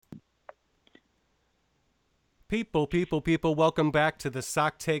People, welcome back to the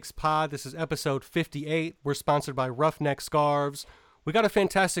Sock Takes Pod. This is episode 58. We're sponsored by Roughneck Scarves. We got a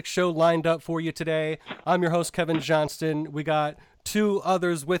fantastic show lined up for you today. I'm your host, Kevin Johnston. We got two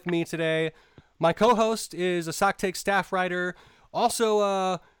others with me today. My co-host is a Sock Takes staff writer,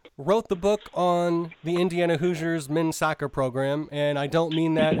 also wrote the book on the Indiana Hoosiers men's soccer program, and I don't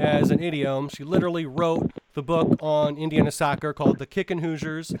mean that as an idiom. She literally wrote the book on Indiana soccer called The Kickin'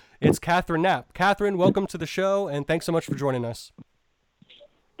 Hoosiers. It's Catherine Knapp. Catherine, welcome to the show, and thanks so much for joining us.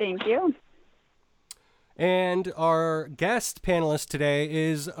 Thank you. And our guest panelist today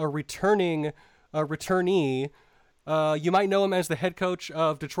is a returnee. You might know him as the head coach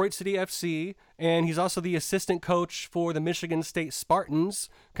of Detroit City FC, and he's also the assistant coach for the Michigan State Spartans.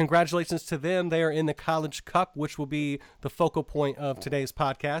 Congratulations to them. They are in the College Cup, which will be the focal point of today's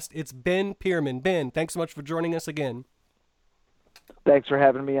podcast. It's Ben Pierman. Ben, thanks so much for joining us again. Thanks for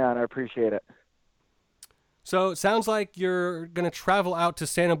having me on. I appreciate it. So it sounds like you're going to travel out to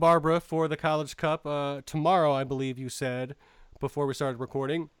Santa Barbara for the College Cup tomorrow, I believe you said, before we started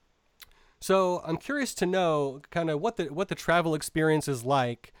recording. So I'm curious to know kind of what the travel experience is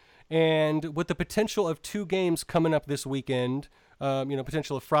like, and with the potential of two games coming up this weekend,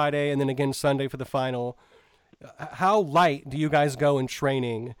 potential of Friday and then again Sunday for the final. How light do you guys go in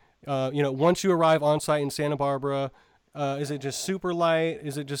training? Once you arrive on site in Santa Barbara, is it just super light?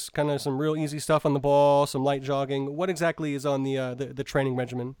 Is it just kind of some real easy stuff on the ball, some light jogging? What exactly is on the training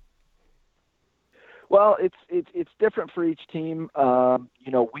regimen? Well, it's different for each team.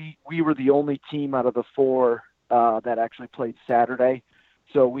 We were the only team out of the four that actually played Saturday.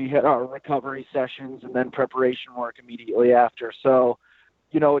 So we had our recovery sessions and then preparation work immediately after. So,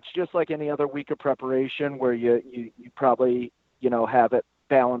 it's just like any other week of preparation where you probably, have it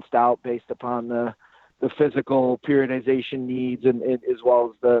balanced out based upon the physical periodization needs and as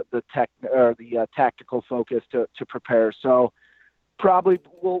well as the tactical focus to prepare. So, probably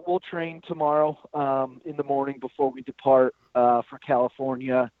we'll train tomorrow in the morning before we depart for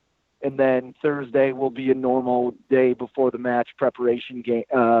California, and then Thursday will be a normal day before the match preparation game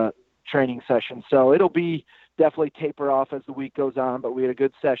training session. So it'll be definitely taper off as the week goes on. But we had a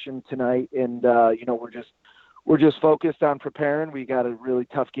good session tonight, and we're just focused on preparing. We got a really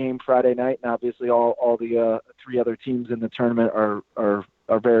tough game Friday night, and obviously all the three other teams in the tournament are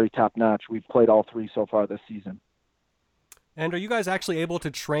very top notch. We've played all three so far this season. And are you guys actually able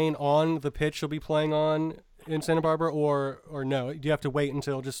to train on the pitch you'll be playing on in Santa Barbara, or no? Do you have to wait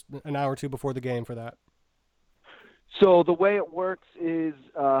until just an hour or two before the game for that? So the way it works is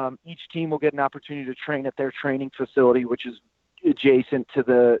each team will get an opportunity to train at their training facility, which is adjacent to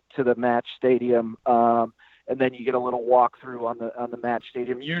the match stadium, and then you get a little walkthrough on the match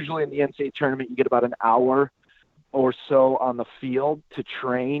stadium. Usually in the NCAA tournament, you get about an hour or so on the field to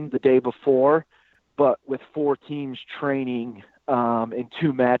train the day before. But with four teams training in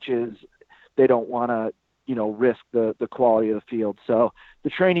two matches, they don't want to, risk the quality of the field. So the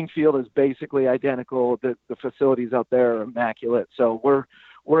training field is basically identical. The facilities out there are immaculate. So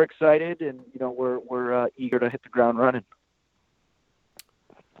we're excited, and we're eager to hit the ground running.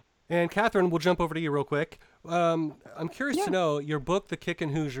 And Catherine, we'll jump over to you real quick. I'm curious to know your book, The Kickin'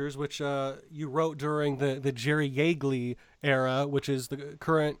 Hoosiers, which you wrote during the Jerry Yeagley era, which is the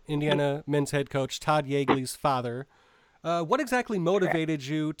current Indiana men's head coach, Todd Yeagley's father. What exactly motivated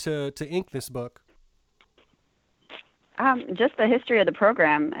you to ink this book? Just the history of the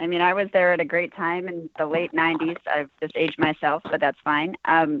program. I mean, I was there at a great time in the late 90s. I've just aged myself, but that's fine.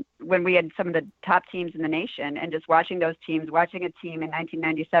 When we had some of the top teams in the nation, and just watching those teams, watching a team in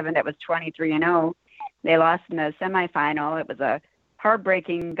 1997 that was 23-0, they lost in the semifinal. It was a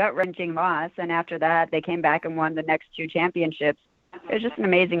heartbreaking, gut-wrenching loss, and after that, they came back and won the next two championships. It was just an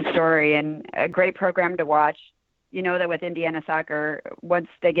amazing story and a great program to watch. You know that with Indiana soccer, once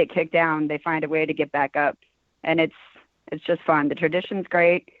they get kicked down, they find a way to get back up, and it's just fun. The tradition's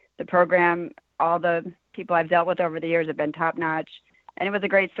great. The program, all the people I've dealt with over the years have been top-notch, and it was a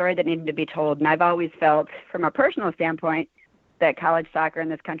great story that needed to be told. And I've always felt, from a personal standpoint, that college soccer in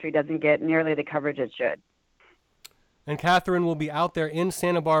this country doesn't get nearly the coverage it should. And Catherine will be out there in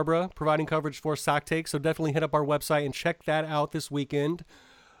Santa Barbara providing coverage for Sock Takes, so definitely hit up our website and check that out this weekend.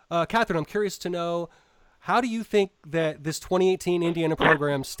 Catherine, I'm curious to know, how do you think that this 2018 Indiana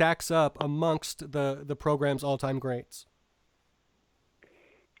program stacks up amongst the program's all-time greats?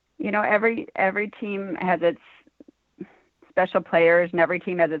 Every team has its special players, and every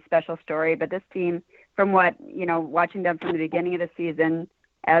team has its special story. But this team, from watching them from the beginning of the season,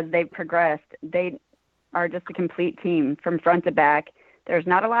 as they've progressed, they are just a complete team from front to back. There's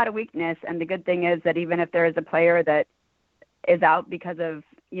not a lot of weakness, and the good thing is that even if there is a player that is out because of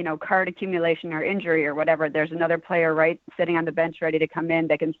card accumulation or injury or whatever, there's another player right sitting on the bench ready to come in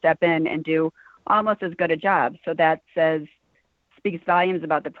that can step in and do almost as good a job. So that speaks volumes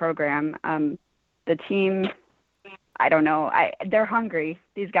about the program. The team, I don't know, they're hungry.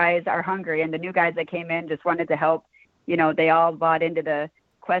 These guys are hungry, and the new guys that came in just wanted to help. They all bought into the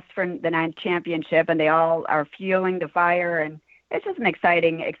quest for the 9th championship, and they all are fueling the fire, and it's just an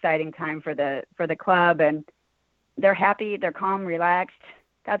exciting time for the club, and they're happy, they're calm, relaxed.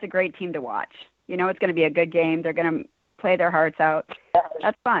 That's a great team to watch. It's going to be a good game. They're going to play their hearts out.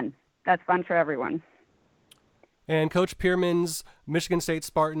 That's fun. That's fun for everyone. And Coach Pierman's Michigan State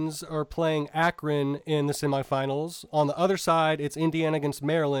Spartans are playing Akron in the semifinals. On the other side, it's Indiana against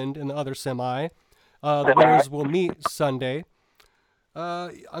Maryland in the other semi. The winners will meet Sunday.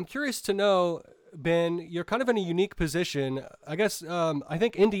 I'm curious to know, Ben, you're kind of in a unique position. I guess I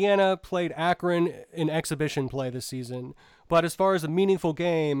think Indiana played Akron in exhibition play this season. But as far as a meaningful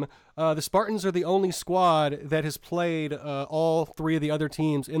game, the Spartans are the only squad that has played all three of the other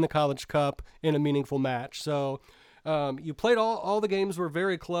teams in the College Cup in a meaningful match. So you played all the games were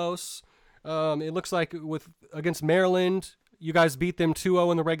very close. It looks like against Maryland, you guys beat them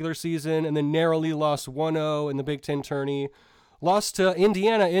 2-0 in the regular season and then narrowly lost 1-0 in the Big Ten tourney. Lost to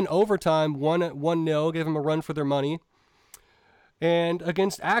Indiana in overtime, 1-0, gave them a run for their money. And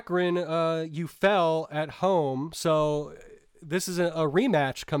against Akron, you fell at home. So this is a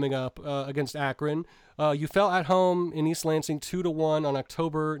rematch coming up against Akron. You fell at home in East Lansing 2-1 on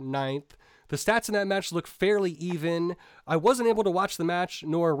October 9th. The stats in that match look fairly even. I wasn't able to watch the match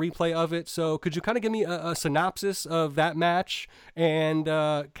nor a replay of it, so could you kind of give me a synopsis of that match and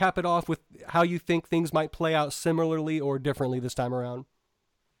cap it off with how you think things might play out similarly or differently this time around?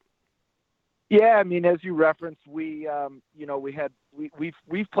 Yeah, I mean, as you referenced, we've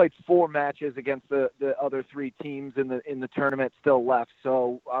played 4 matches against the other 3 teams in the tournament still left.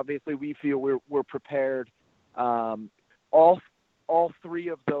 So obviously, we feel we're prepared. All 3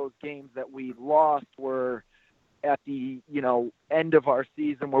 of those games that we lost were at the end of our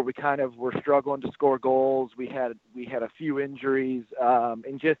season where we kind of were struggling to score goals. We had a few injuries,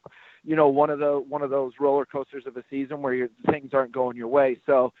 and just one of those roller coasters of a season where things aren't going your way.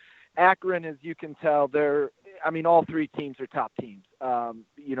 So Akron, as you can tell, all 3 teams are top teams,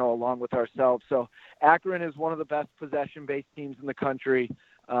 along with ourselves. So Akron is one of the best possession-based teams in the country.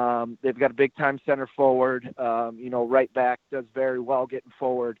 They've got a big-time center forward. Right back does very well getting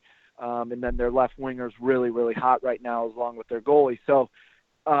forward. And then their left winger's really, really hot right now, along with their goalie. So,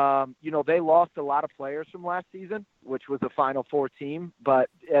 they lost a lot of players from last season, which was a Final Four team. But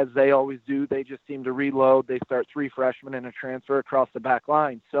as they always do, they just seem to reload. They start 3 freshmen and a transfer across the back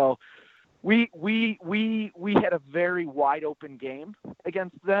line. So we had a very wide open game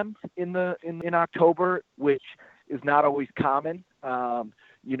against them in October, which is not always common.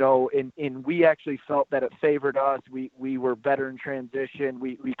 And we actually felt that it favored us. We were better in transition.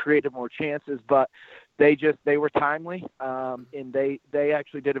 We created more chances, but they were timely. And they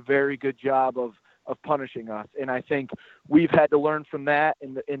actually did a very good job of punishing us. And I think we've had to learn from that.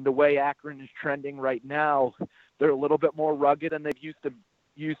 In the way Akron is trending right now, they're a little bit more rugged than they used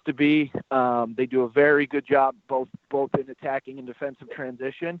to be. They do a very good job both in attacking and defensive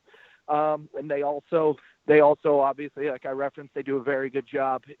transition. And they also obviously, like I referenced, they do a very good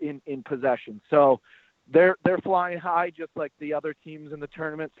job in possession. So they're flying high just like the other teams in the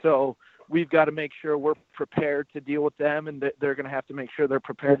tournament. So we've got to make sure we're prepared to deal with them, and they're going to have to make sure they're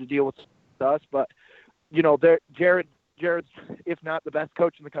prepared to deal with us. But Jared's, if not the best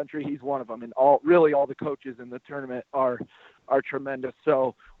coach in the country, he's one of them. And all the coaches in the tournament are tremendous.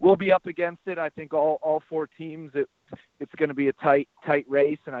 So we'll be up against it. I think all 4 teams, it's going to be a tight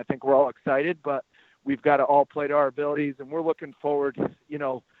race, and I think we're all excited, but we've got to all play to our abilities, and we're looking forward,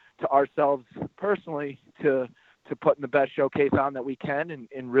 to ourselves personally to putting the best showcase on that we can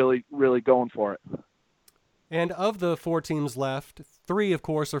and really, really going for it. And of the 4 teams left, 3, of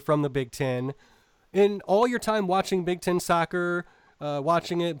course, are from the Big Ten. In all your time watching Big Ten soccer,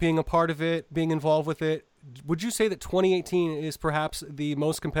 watching it, being a part of it, being involved with it, would you say that 2018 is perhaps the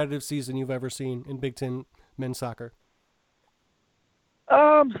most competitive season you've ever seen in Big Ten men's soccer?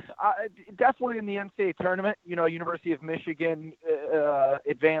 Definitely in the NCAA tournament. University of Michigan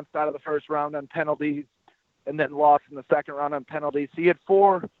advanced out of the first round on penalties and then lost in the second round on penalties. So you had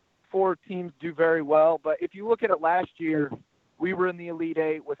four teams do very well. But if you look at it last year, we were in the Elite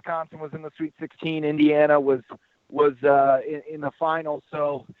Eight. Wisconsin was in the Sweet 16. Indiana was in the final.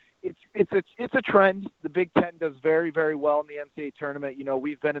 So it's a trend. The Big Ten does very, very well in the NCAA tournament.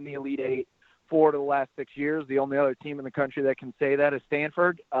 We've been in the Elite Eight 4 of the last 6 years. The only other team in the country that can say that is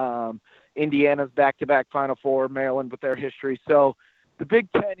Stanford. Indiana's back-to-back Final Four, Maryland with their history. So the Big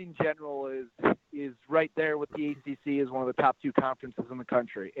Ten in general is right there with the ACC as one of the top two conferences in the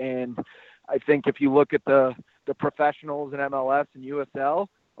country. And I think if you look at the professionals in MLS and USL,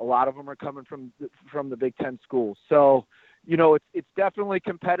 a lot of them are coming from the Big Ten schools. So, it's definitely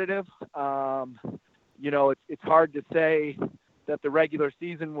competitive. It's hard to say that the regular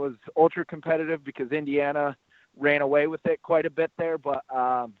season was ultra competitive because Indiana ran away with it quite a bit there. But,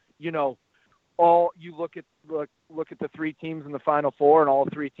 all you look at the three teams in the Final Four, and all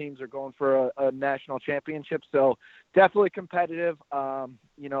three teams are going for a national championship. So definitely competitive.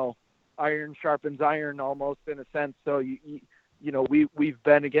 Iron sharpens iron almost in a sense. So we've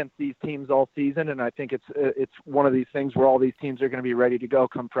been against these teams all season, and I think it's one of these things where all these teams are going to be ready to go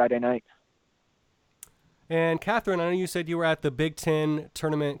come Friday night. And Catherine, I know you said you were at the Big Ten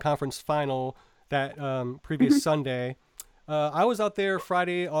tournament conference final that previous Sunday. I was out there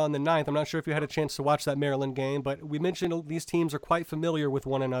Friday on the 9th. I'm not sure if you had a chance to watch that Maryland game, but we mentioned these teams are quite familiar with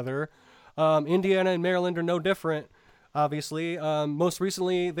one another. Indiana and Maryland are no different, obviously. Most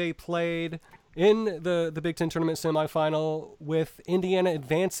recently, they played in the Big Ten tournament semifinal with Indiana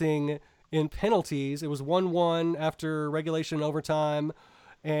advancing in penalties. It was 1-1 after regulation and overtime,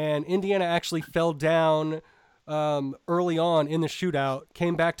 and Indiana actually fell down early on in the shootout,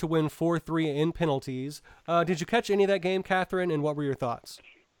 came back to win 4-3 in penalties. Did you catch any of that game, Catherine, and what were your thoughts?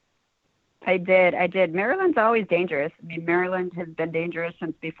 I did. Maryland's always dangerous. I mean, Maryland has been dangerous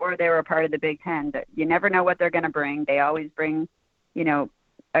since before they were a part of the Big Ten. But you never know what they're going to bring. They always bring,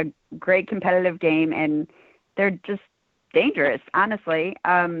 a great competitive game, and they're just dangerous, honestly.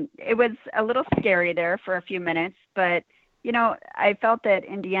 It was a little scary there for a few minutes, but, I felt that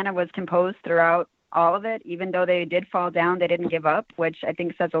Indiana was composed throughout all of it. Even though they did fall down, they didn't give up, which I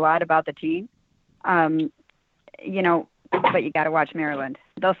think says a lot about the team. But you got to watch Maryland.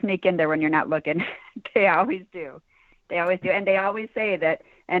 They'll sneak in there when you're not looking. They always do. And they always say that,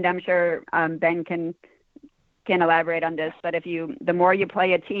 and I'm sure Ben can elaborate on this, but the more you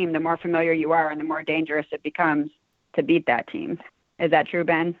play a team, the more familiar you are and the more dangerous it becomes to beat that team. Is that true,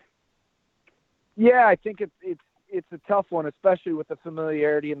 Ben? Yeah, I think it's a tough one, especially with the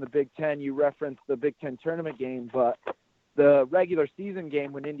familiarity in the Big Ten. You referenced the Big Ten tournament game, but the regular season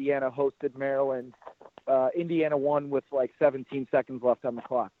game when Indiana hosted Maryland, Indiana won with like 17 seconds left on the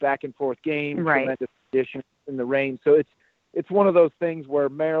clock. Back and forth game, right. Tremendous conditions in the rain. So it's one of those things where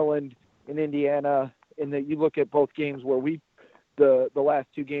Maryland and Indiana, and that you look at both games where the last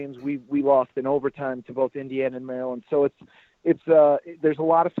two games we lost in overtime to both Indiana and Maryland. So there's a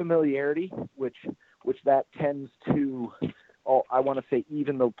lot of familiarity, which that tends to, I want to say,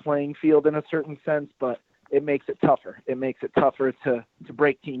 even the playing field in a certain sense, but it makes it tougher. It makes it tougher to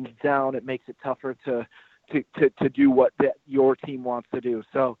break teams down. It makes it tougher to do what your team wants to do.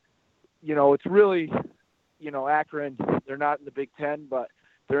 So, it's really, Akron, they're not in the Big Ten, but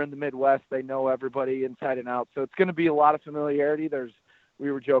they're in the Midwest. They know everybody inside and out. So it's going to be a lot of familiarity.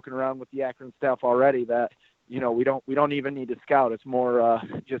 We were joking around with the Akron staff already that, we don't even need to scout. It's more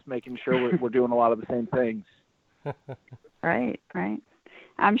just making sure we're doing a lot of the same things. Right.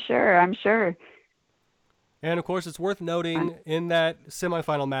 I'm sure. And of course, it's worth noting in that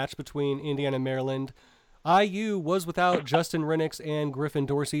semifinal match between Indiana and Maryland, IU was without Justin Rennicks and Griffin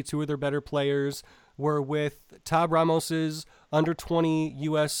Dorsey. Two of their better players were with Tab Ramos's under-20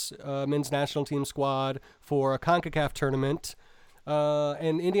 U.S. men's national team squad for a CONCACAF tournament.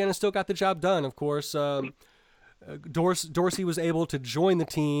 And Indiana still got the job done, of course. Dorsey was able to join the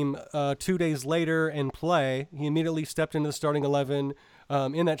team 2 days later and play. He immediately stepped into the starting 11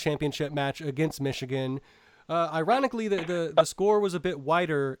 in that championship match against Michigan. Ironically, the score was a bit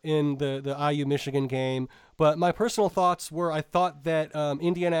wider in the IU-Michigan game, but my personal thoughts were I thought that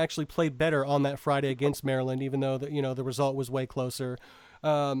Indiana actually played better on that Friday against Maryland, even though the result was way closer.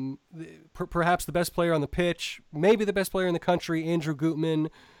 Perhaps the best player on the pitch, maybe the best player in the country, Andrew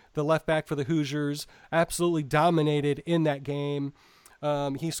Gutman, the left back for the Hoosiers, absolutely dominated in that game.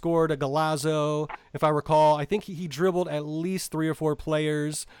 He scored a golazo, if I recall. I think he dribbled at least 3 or 4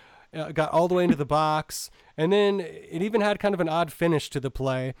 players, got all the way into the box, and then it even had kind of an odd finish to the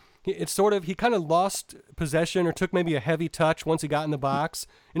play. He kind of lost possession or took maybe a heavy touch once he got in the box,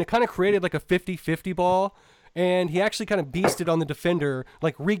 and it kind of created like a 50-50 ball. And he actually kind of beasted on the defender,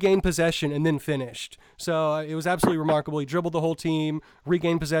 like regained possession and then finished. So it was absolutely remarkable. He dribbled the whole team,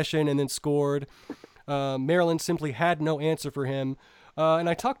 regained possession, and then scored. Maryland simply had no answer for him. And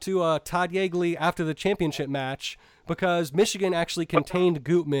I talked to Todd Yeagley after the championship match because Michigan actually contained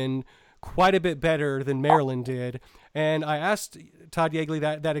Gutman quite a bit better than Maryland did. And I asked Todd Yeagley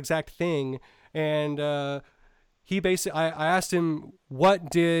that exact thing. And I asked him, what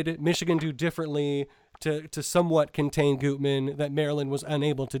did Michigan do differently to somewhat contain Gutman that Maryland was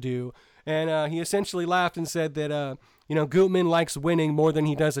unable to do. And he essentially laughed and said that, Gutman likes winning more than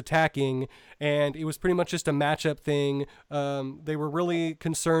he does attacking, and it was pretty much just a matchup thing. They were really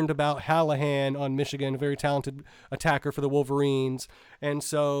concerned about Hallahan on Michigan, a very talented attacker for the Wolverines, and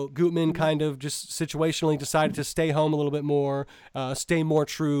so Gutman kind of just situationally decided to stay home a little bit more, stay more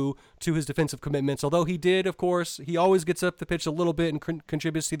true to his defensive commitments, although he did, of course, he always gets up the pitch a little bit and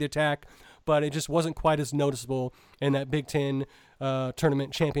contributes to the attack, but it just wasn't quite as noticeable in that Big Ten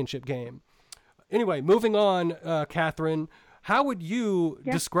tournament championship game. Anyway, moving on, Catherine, how would you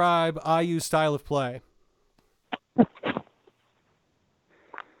describe IU's style of play?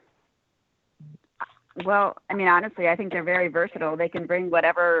 Well, I mean, honestly, I think they're very versatile. They can bring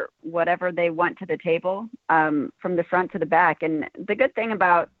whatever they want to the table, from the front to the back. And the good thing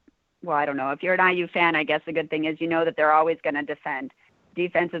about, well, I don't know, if you're an IU fan, I guess the good thing is that they're always going to defend.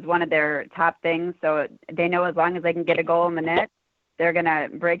 Defense is one of their top things, so they know as long as they can get a goal in the net, they're going to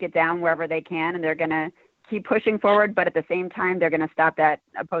break it down wherever they can, and they're going to keep pushing forward, but at the same time, they're going to stop that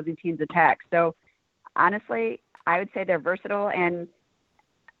opposing team's attack. So honestly, I would say they're versatile, and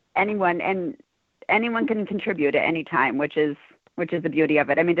anyone can contribute at any time, which is the beauty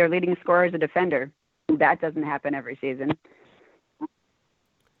of it. I mean, their leading scorer is a defender. That doesn't happen every season.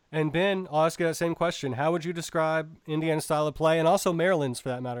 And Ben, I'll ask you that same question. How would you describe Indiana's style of play, and also Maryland's for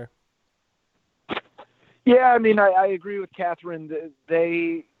that matter? Yeah, I mean, I agree with Catherine.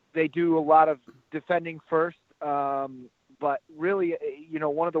 They do a lot of defending first, but really,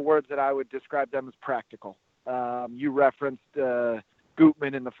 one of the words that I would describe them as practical. You referenced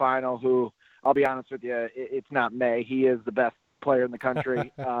Gutman in the final, who, I'll be honest with you, it's not May. He is the best player in the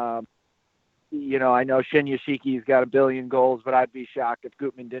country. I know Shin Yoshiki's got 1 billion goals, but I'd be shocked if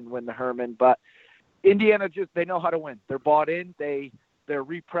Gutman didn't win the Herman. But Indiana they know how to win. They're bought in. Their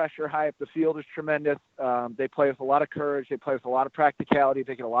repressure high up the field is tremendous. They play with a lot of courage. They play with a lot of practicality.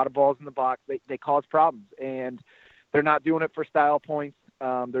 They get a lot of balls in the box. They cause problems, and they're not doing it for style points.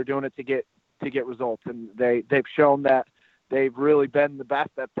 They're doing it to get results, and they've shown that they've really been the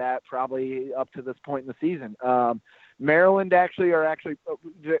best at that probably up to this point in the season. Maryland are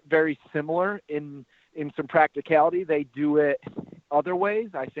very similar in some practicality. They do it other ways.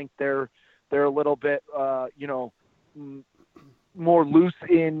 I think they're a little bit more loose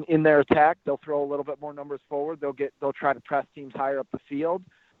in their attack. They'll throw a little bit more numbers forward. They'll try to press teams higher up the field,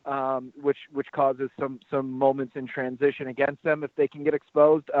 which causes some moments in transition against them if they can get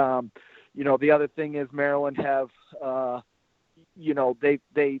exposed. The other thing is Maryland have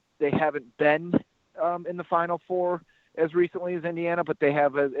they haven't been in the Final Four as recently as Indiana, but they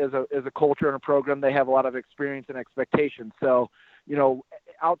have as a culture and a program, they have a lot of experience and expectations. So,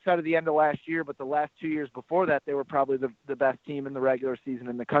 outside of the end of last year, but the last 2 years before that, they were probably the best team in the regular season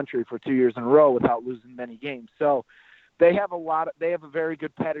in the country for 2 years in a row without losing many games. So they have a very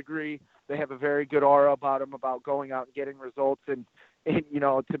good pedigree. They have a very good aura about them, about going out and getting results. And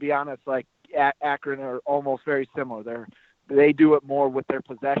to be honest, like Akron are almost very similar. They do it more with their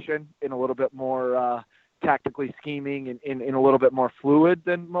possession and a little bit more tactically scheming and a little bit more fluid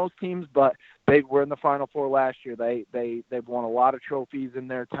than most teams, but they were in the Final Four last year. They've won a lot of trophies in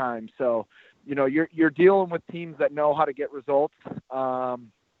their time. So, you're dealing with teams that know how to get results.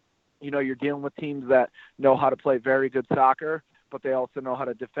 You're dealing with teams that know how to play very good soccer, but they also know how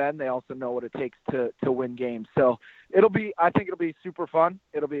to defend. They also know what it takes to win games. So I think it'll be super fun.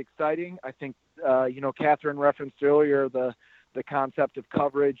 It'll be exciting. I think, Catherine referenced earlier the concept of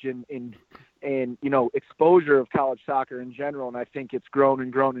coverage and exposure of college soccer in general. And I think it's grown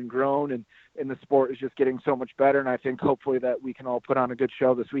and grown and grown, and the sport is just getting so much better. And I think hopefully that we can all put on a good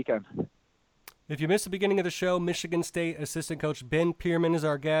show this weekend. If you missed the beginning of the show, Michigan State assistant coach Ben Pierman is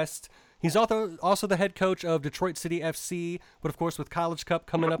our guest. He's also the head coach of Detroit City FC, but of course with College Cup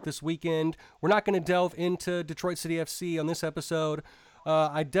coming up this weekend, we're not going to delve into Detroit City FC on this episode.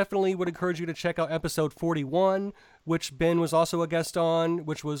 I definitely would encourage you to check out episode 41, which Ben was also a guest on,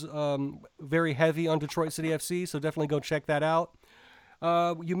 which was very heavy on Detroit City FC, so definitely go check that out.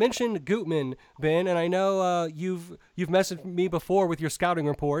 You mentioned Gutman, Ben, and I know you've messaged me before with your scouting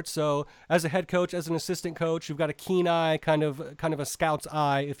reports. So as a head coach, as an assistant coach, you've got a keen eye, kind of a scout's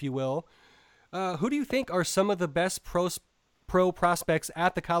eye, if you will. Who do you think are some of the best pro prospects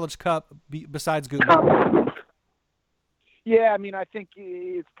at the College Cup besides Gutman? Yeah, I mean, I think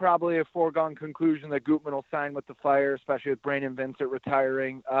it's probably a foregone conclusion that Gutman will sign with the Fire, especially with Brandon Vincent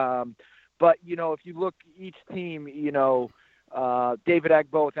retiring. But, if you look each team, David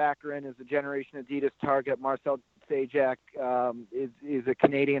Agbo with Akron is a Generation Adidas target. Marcel Sajak is a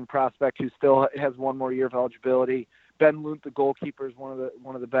Canadian prospect who still has one more year of eligibility. Ben Lunt, the goalkeeper, is one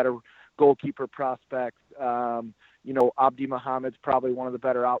of the better goalkeeper prospects. Abdi Muhammad's probably one of the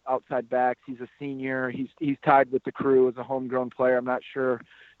better outside backs. He's a senior. He's tied with the Crew as a homegrown player. I'm not sure,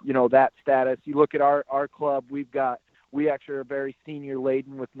 that status. You look at our club, we actually are very senior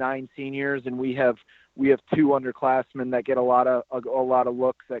laden with 9 seniors, and we have 2 underclassmen that get a lot of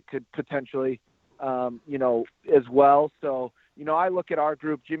looks that could potentially, as well. So, I look at our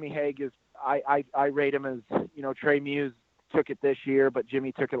group. Jimmy Haig is, I rate him as, Trey Muse took it this year, but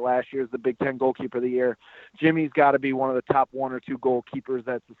Jimmy took it last year as the Big Ten goalkeeper of the year. Jimmy's got to be one of the top 1 or 2 goalkeepers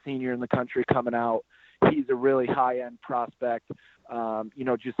that's a senior in the country coming out. He's a really high-end prospect.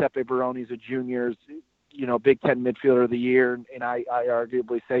 Giuseppe Baroni's a junior, Big Ten midfielder of the year, and I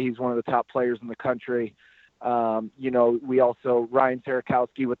arguably say he's one of the top players in the country. We also, Ryan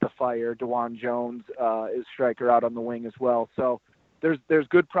Sarakowski with the Fire, DeJuan Jones is striker out on the wing as well. So there's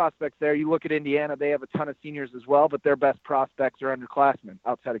good prospects there. You look at Indiana, they have a ton of seniors as well, but their best prospects are underclassmen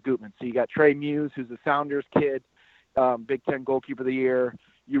outside of Gutman. So you got Trey Muse, who's a Sounders kid, Big Ten goalkeeper of the year.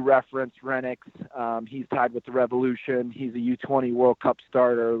 You referenced Renix. He's tied with the Revolution. He's a U20 World Cup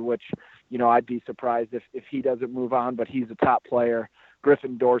starter, which, I'd be surprised if he doesn't move on, but he's a top player.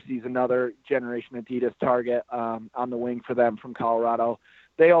 Griffin Dorsey's another Generation Adidas target on the wing for them from Colorado.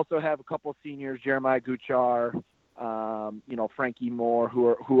 They also have a couple seniors, Jeremiah Guchar, Frankie Moore,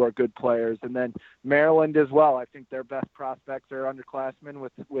 who are good players. And then Maryland as well. I think their best prospects are underclassmen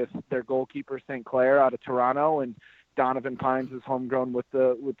with their goalkeeper, St. Clair, out of Toronto, and Donovan Pines is homegrown with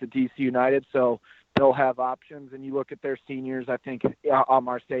the DC United. So they'll have options. And you look at their seniors, I think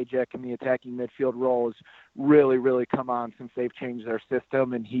Amar Sajek in the attacking midfield role has really, really come on since they've changed their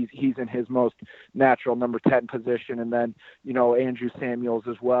system, and he's in his most natural number 10 position. And then, Andrew Samuels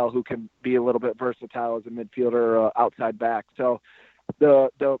as well, who can be a little bit versatile as a midfielder or outside back. So the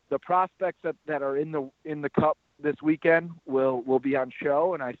prospects that are in the cup this weekend will be on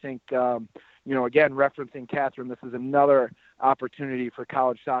show. And I think, again, referencing Catherine, this is another opportunity for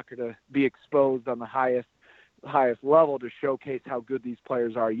college soccer to be exposed on the highest level to showcase how good these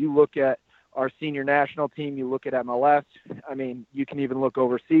players are. You look at our senior national team, you look at MLS. I mean, you can even look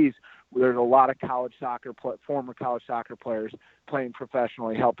overseas where there's a lot of former college soccer players playing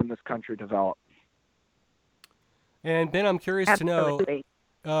professionally, helping this country develop. And Ben, I'm curious Absolutely.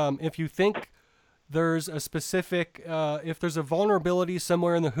 to know if you think there's a specific, if there's a vulnerability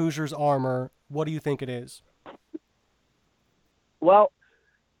somewhere in the Hoosiers' armor, what do you think it is? Well,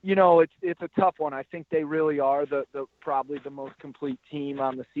 it's a tough one. I think they really are the probably the most complete team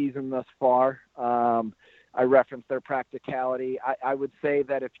on the season thus far. I referenced their practicality. I would say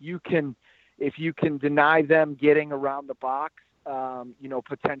that if you can deny them getting around the box,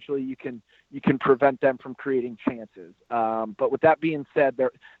 potentially you can prevent them from creating chances. But with that being said,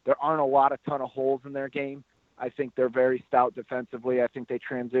 there aren't a ton of holes in their game. I think they're very stout defensively. I think they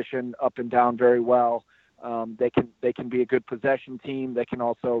transition up and down very well. They can be a good possession team. They can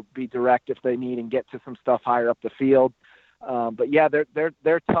also be direct if they need and get to some stuff higher up the field. But yeah,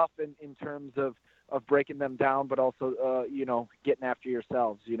 they're tough in terms of breaking them down, but also getting after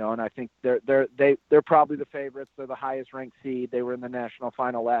yourselves. And I think they're probably the favorites. They're the highest ranked seed. They were in the national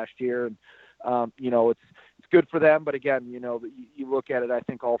final last year, and it's good for them. But again, you look at it, I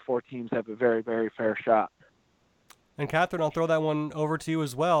think all 4 teams have a very, very fair shot. And Catherine, I'll throw that one over to you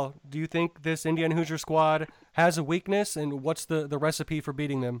as well. Do you think this Indiana Hoosier squad has a weakness, and what's the recipe for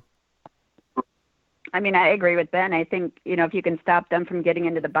beating them? I mean, I agree with Ben. I think, if you can stop them from getting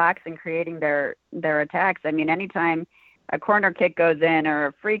into the box and creating their attacks. I mean, anytime a corner kick goes in or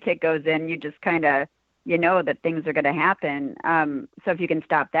a free kick goes in, you just kind of, that things are going to happen. So if you can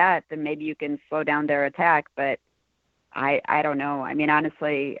stop that, then maybe you can slow down their attack. But I don't know. I mean,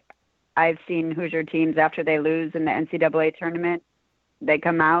 honestly, I've seen Hoosier teams after they lose in the NCAA tournament, they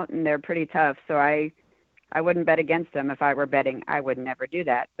come out and they're pretty tough. So I wouldn't bet against them. If I were betting, I would never do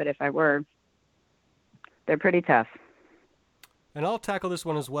that. But if I were, they're pretty tough. And I'll tackle this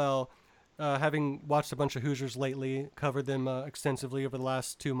one as well. Having watched a bunch of Hoosiers lately, covered them extensively over the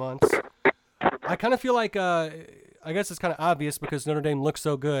last 2 months. I kind of feel like, I guess it's kind of obvious because Notre Dame looks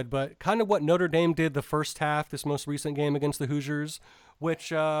so good, but kind of what Notre Dame did the first half, this most recent game against the Hoosiers, which,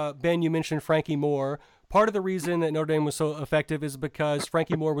 Ben, you mentioned Frankie Moore. Part of the reason that Notre Dame was so effective is because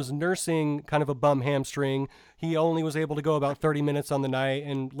Frankie Moore was nursing kind of a bum hamstring. He only was able to go about 30 minutes on the night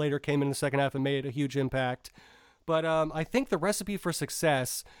and later came in the second half and made a huge impact. But I think the recipe for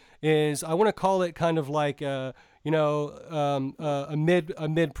success is, I want to call it kind of like a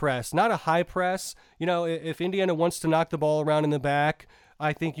mid press, not a high press. If Indiana wants to knock the ball around in the back,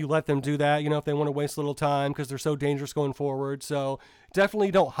 I think you let them do that, if they want to waste a little time because they're so dangerous going forward. So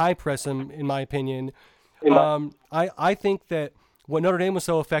definitely don't high press them, in my opinion. I think that what Notre Dame was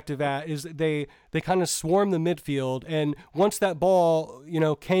so effective at is they kind of swarmed the midfield, and once that ball,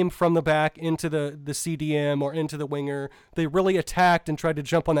 came from the back into the CDM or into the winger, they really attacked and tried to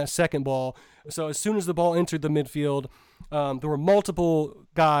jump on that second ball. So as soon as the ball entered the midfield, there were multiple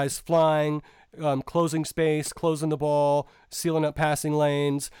guys flying, closing space, closing the ball, sealing up passing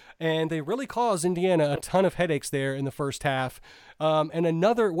lanes, and they really caused Indiana a ton of headaches there in the first half. And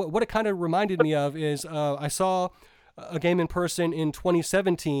what it kind of reminded me of is I saw a game in person in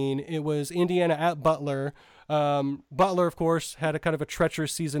 2017. It was Indiana at Butler. Butler, of course, had a kind of a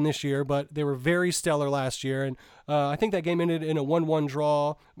treacherous season this year, but they were very stellar last year. And I think that game ended in a 1-1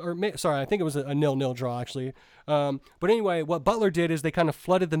 draw. I think it was a 0-0 draw, actually. But anyway, what Butler did is they kind of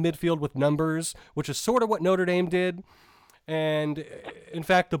flooded the midfield with numbers, which is sort of what Notre Dame did. And in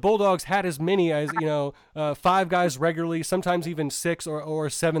fact, the Bulldogs had as many as, 5 guys regularly, sometimes even 6 or a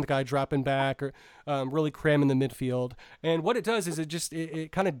 7th guy dropping back or really cramming the midfield. And what it does is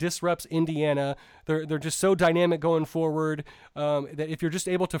it kind of disrupts Indiana. They're just so dynamic going forward that if you're just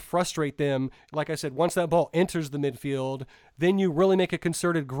able to frustrate them, like I said, once that ball enters the midfield, then you really make a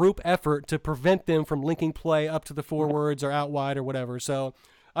concerted group effort to prevent them from linking play up to the forwards or out wide or whatever. So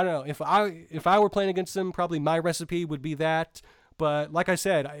I don't know, if I were playing against them, probably my recipe would be that. But like I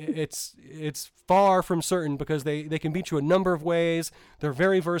said, it's far from certain because they can beat you a number of ways. They're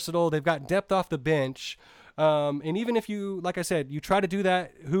very versatile. They've got depth off the bench. And even if you, like I said, you try to do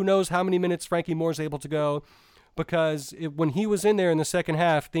that, who knows how many minutes Frankie Moore's able to go, because when he was in there in the second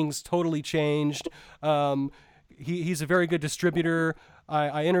half, things totally changed. He's a very good distributor.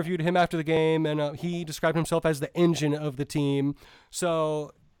 I interviewed him after the game, and he described himself as the engine of the team.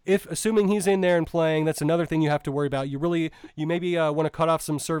 So assuming he's in there and playing, that's another thing you have to worry about. You maybe want to cut off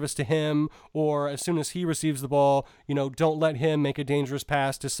some service to him, or as soon as he receives the ball, don't let him make a dangerous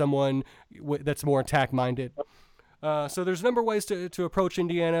pass to someone that's more attack-minded. So there's a number of ways to approach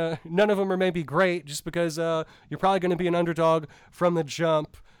Indiana. None of them are maybe great, just because you're probably going to be an underdog from the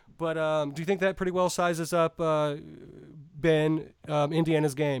jump. But do you think that pretty well sizes up, Ben,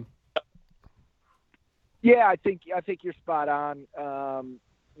 Indiana's game? Yeah, I think you're spot on.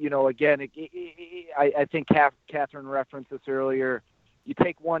 Again, I think Catherine referenced this earlier. You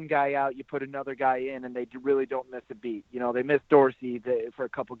take one guy out, you put another guy in, and they really don't miss a beat. They missed Dorsey for a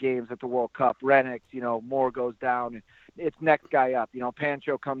couple games at the World Cup. Renix, Moore goes down, and it's next guy up.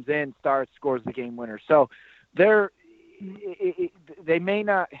 Pancho comes in, starts, scores the game winner. So they may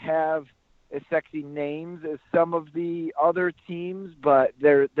not have as sexy names as some of the other teams, but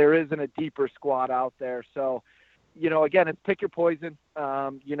there isn't a deeper squad out there. So, again, it's pick your poison.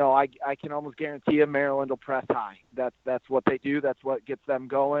 I can almost guarantee you Maryland will press high. That's what they do. That's what gets them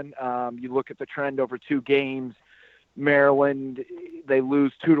going. You look at the trend over 2 games. Maryland, they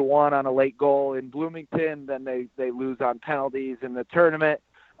lose 2-1 on a late goal in Bloomington. Then they lose on penalties in the tournament.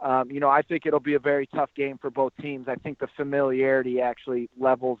 I think it'll be a very tough game for both teams. I think the familiarity actually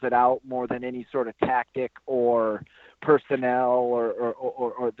levels it out more than any sort of tactic or personnel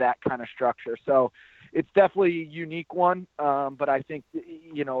or that kind of structure. So it's definitely a unique one, but I think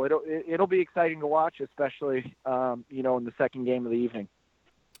it'll be exciting to watch, especially in the second game of the evening.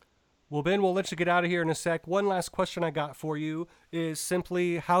 Well, Ben, we'll let you get out of here in a sec. One last question I got for you is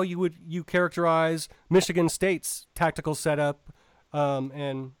simply how you characterize Michigan State's tactical setup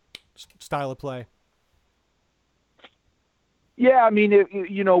and style of play. Yeah, I mean,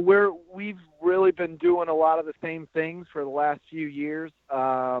 we've really been doing a lot of the same things for the last few years.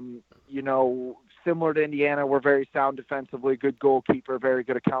 Similar to Indiana, we're very sound defensively, good goalkeeper, very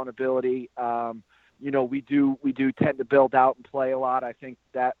good accountability. We do tend to build out and play a lot. I think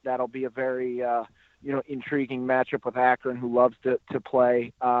that'll be a very intriguing matchup with Akron, who loves to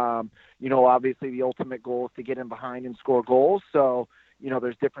play. Obviously the ultimate goal is to get in behind and score goals. So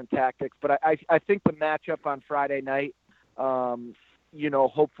there's different tactics, but I think the matchup on Friday night,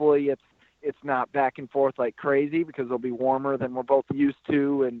 hopefully it's not back and forth like crazy, because it'll be warmer than we're both used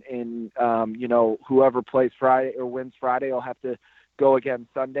to. And whoever plays Friday or wins Friday will have to go again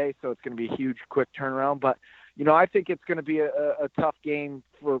Sunday. So it's going to be a huge, quick turnaround. But, I think it's going to be a tough game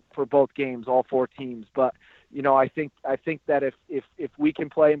for both games, all 4 teams. But, I think that if we can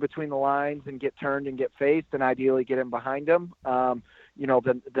play in between the lines and get turned and get faced and ideally get in behind them,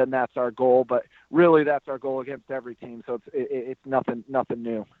 then that's our goal. But really that's our goal against every team. So it's nothing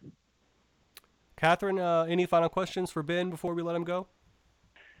new. Catherine, any final questions for Ben before we let him go?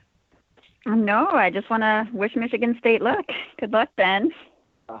 No, I just want to wish Michigan State luck. Good luck, Ben.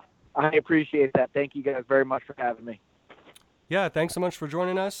 I appreciate that. Thank you guys very much for having me. Yeah, thanks so much for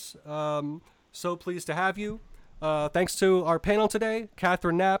joining us. So pleased to have you. Thanks to our panel today,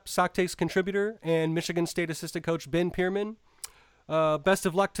 Catherine Knapp, Sock Takes contributor, and Michigan State assistant coach Ben Pierman. Best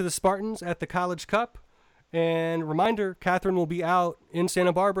of luck to the Spartans at the College Cup. And reminder, Catherine will be out in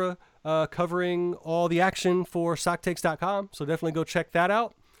Santa Barbara covering all the action for SockTakes.com, so definitely go check that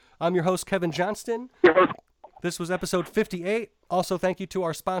out. I'm your host, Kevin Johnston. This was episode 58. Also, thank you to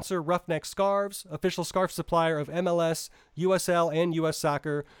our sponsor, Roughneck Scarves, official scarf supplier of MLS, USL, and US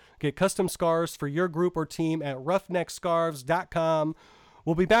Soccer. Get custom scarves for your group or team at roughneckscarves.com.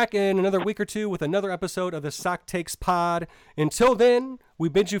 We'll be back in another week or two with another episode of the Sock Takes Pod. Until then, we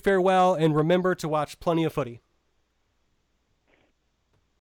bid you farewell and remember to watch plenty of footy.